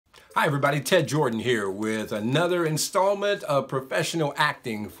Hi everybody, Ted Jordan here with another installment of professional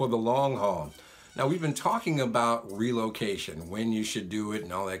acting for the long haul. Now we've been talking about relocation, when you should do it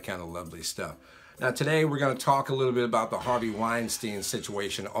and all that kind of lovely stuff. Now today we're going to talk a little bit about the Harvey Weinstein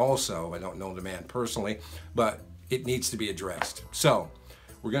situation also. I don't know the man personally, but it needs to be addressed. So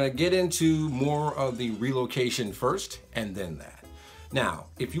we're going to get into more of the relocation first and then that. Now,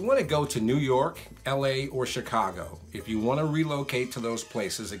 if you want to go to New York, LA, or Chicago, if you want to relocate to those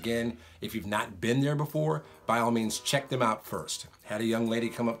places, again, if you've not been there before, by all means, check them out first. Had a young lady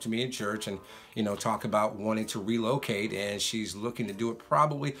come up to me in church and, talk about wanting to relocate, and she's looking to do it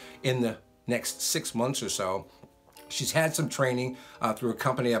probably in the next 6 months or so. She's had some training through a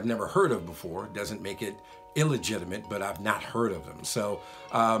company I've never heard of before. Doesn't make it illegitimate, but I've not heard of them. So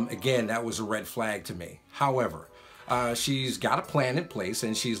again, that was a red flag to me. However, she's got a plan in place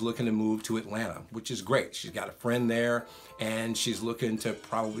and she's looking to move to Atlanta, which is great. She's got a friend there and she's looking to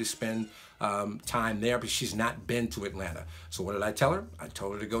probably spend time there, but she's not been to Atlanta. So what did I tell her? I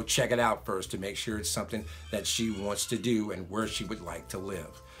told her to go check it out first to make sure it's something that she wants to do and where she would like to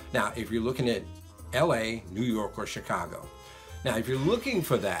live. Now, if you're looking at LA, New York, or Chicago. Now, if you're looking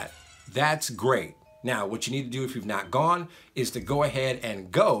for that, that's great. Now, what you need to do if you've not gone is to go ahead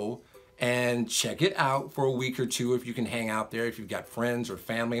and go and check it out for a week or two if you can hang out there. If you've got friends or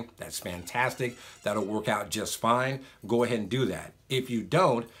family, that's fantastic. That'll work out just fine. Go ahead and do that. If you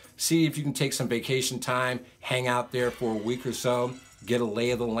don't, see if you can take some vacation time, hang out there for a week or so, get a lay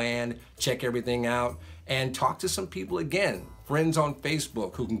of the land, check everything out, and talk to some people again, friends on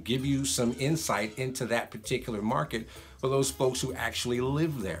Facebook who can give you some insight into that particular market for those folks who actually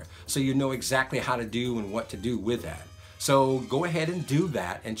live there. So you know exactly how to do and what to do with that. So go ahead and do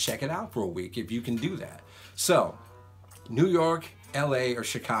that and check it out for a week if you can do that. So New York, LA, or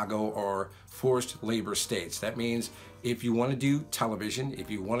Chicago are forced labor states. That means if you want to do television,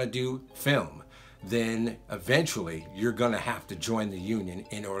 if you want to do film, then eventually you're going to have to join the union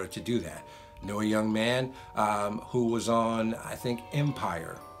in order to do that. Know a young man who was on, I think,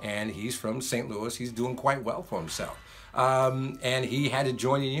 Empire, and he's from St. Louis. He's doing quite well for himself. And he had to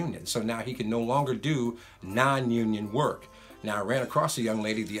join a union, so now he can no longer do non-union work. Now, I ran across a young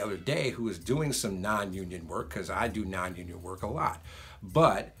lady the other day who was doing some non-union work, because I do non-union work a lot,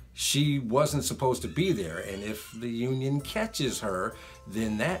 but she wasn't supposed to be there, and if the union catches her,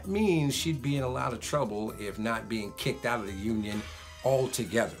 then that means she'd be in a lot of trouble, if not being kicked out of the union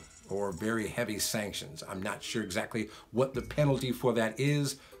altogether, or very heavy sanctions. I'm not sure exactly what the penalty for that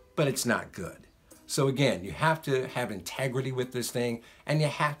is, but it's not good. So again, you have to have integrity with this thing, and you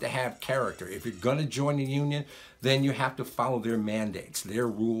have to have character. If you're going to join the union, then you have to follow their mandates, their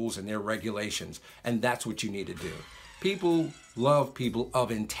rules, and their regulations, and that's what you need to do. People love people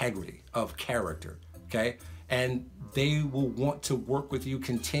of integrity, of character, okay? And they will want to work with you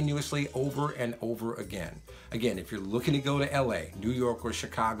continuously over and over again. Again, if you're looking to go to LA, New York, or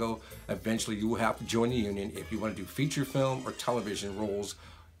Chicago, eventually you will have to join the union if you want to do feature film or television roles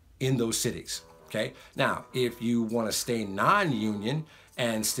in those cities. Okay. Now, if you want to stay non-union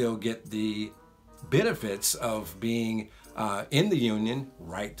and still get the benefits of being in the union,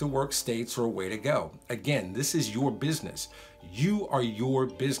 right to work states are a way to go. Again, this is your business. You are your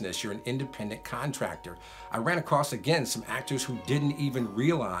business. You're an independent contractor. I ran across, again, some actors who didn't even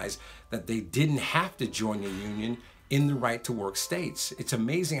realize that they didn't have to join the union in the right to work states. It's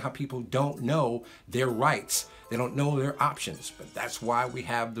amazing how people don't know their rights. They don't know their options, but that's why we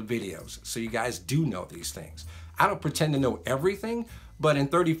have the videos. So you guys do know these things. I don't pretend to know everything, but in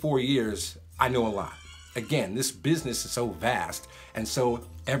 34 years, I know a lot. Again, this business is so vast and so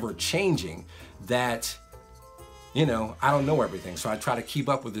ever changing that, I don't know everything. So I try to keep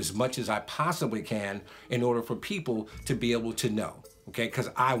up with as much as I possibly can in order for people to be able to know, okay? Because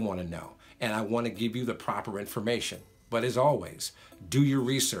I want to know. And I want to give you the proper information. But as always, do your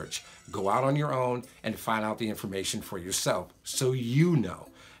research. Go out on your own and find out the information for yourself so you know.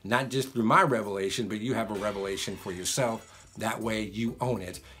 Not just through my revelation, but you have a revelation for yourself. That way you own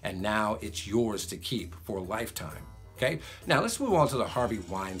it, and now it's yours to keep for a lifetime. Okay? Now let's move on to the Harvey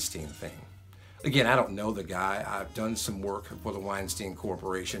Weinstein thing. Again, I don't know the guy. I've done some work for the Weinstein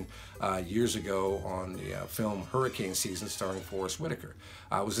Corporation years ago on the film Hurricane Season starring Forrest Whitaker.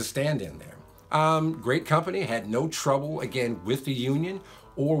 I was a stand-in there. Great company, had no trouble, again, with the union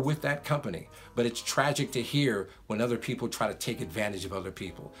or with that company. But it's tragic to hear when other people try to take advantage of other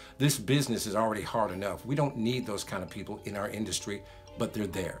people. This business is already hard enough. We don't need those kind of people in our industry, but they're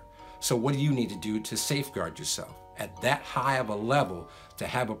there. So what do you need to do to safeguard yourself? At that high of a level, to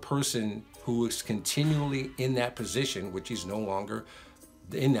have a person who is continually in that position, which he's no longer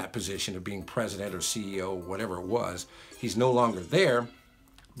in that position of being president or CEO, whatever it was, he's no longer there,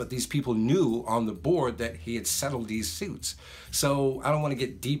 But these people knew on the board that he had settled these suits. So I don't want to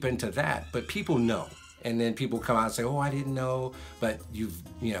get deep into that, but people know. And then people come out and say, oh, I didn't know. But you've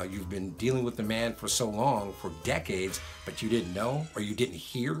been dealing with the man for so long, for decades, but you didn't know, or you didn't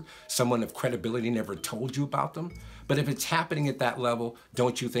hear. Someone of credibility never told you about them. But if it's happening at that level,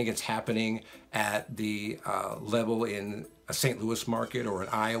 don't you think it's happening at the level in a St. Louis market, or in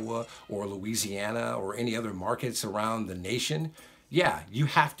Iowa, or Louisiana, or any other markets around the nation? Yeah, you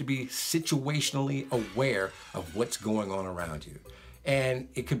have to be situationally aware of what's going on around you. And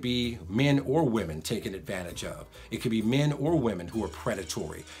it could be men or women taken advantage of. It could be men or women who are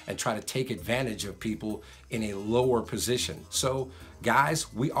predatory and try to take advantage of people in a lower position. So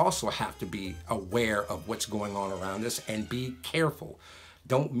guys, we also have to be aware of what's going on around us and be careful.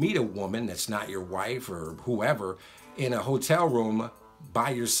 Don't meet a woman that's not your wife or whoever in a hotel room by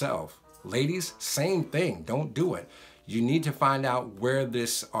yourself. Ladies, same thing. Don't do it. You need to find out where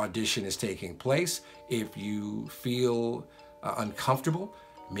this audition is taking place. If you feel uncomfortable,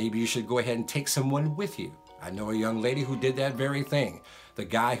 maybe you should go ahead and take someone with you. I know a young lady who did that very thing. The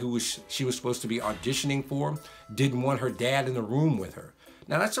guy who she was supposed to be auditioning for didn't want her dad in the room with her.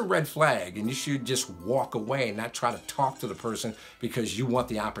 Now that's a red flag, and you should just walk away and not try to talk to the person because you want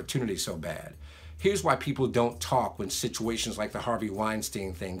the opportunity so bad. Here's why people don't talk when situations like the Harvey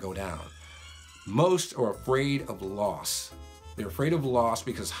Weinstein thing go down. Most are afraid of loss. They're afraid of loss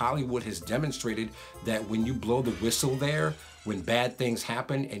because Hollywood has demonstrated that when you blow the whistle there, when bad things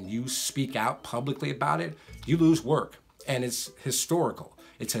happen and you speak out publicly about it, you lose work. And it's historical.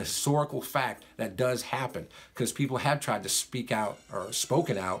 It's a historical fact that does happen because people have tried to speak out or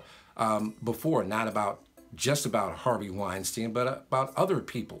spoken out before, not just about Harvey Weinstein, but about other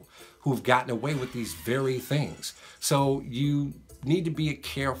people who've gotten away with these very things. So you need to be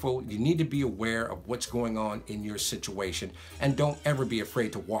careful. You need to be aware of what's going on in your situation, and don't ever be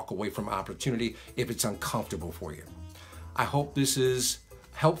afraid to walk away from opportunity if it's uncomfortable for you. I hope this is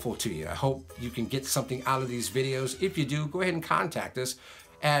helpful to you. I hope you can get something out of these videos. If you do, go ahead and contact us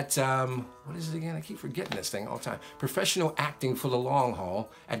at, what is it again? I keep forgetting this thing all the time. Professional Acting for the Long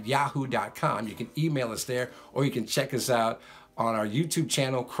Haul at yahoo.com. You can email us there, or you can check us out on our YouTube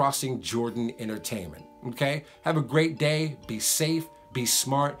channel, Crossing Jordan Entertainment. Okay? Have a great day. Be safe. Be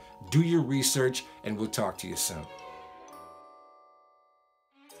smart. Do your research, and we'll talk to you soon.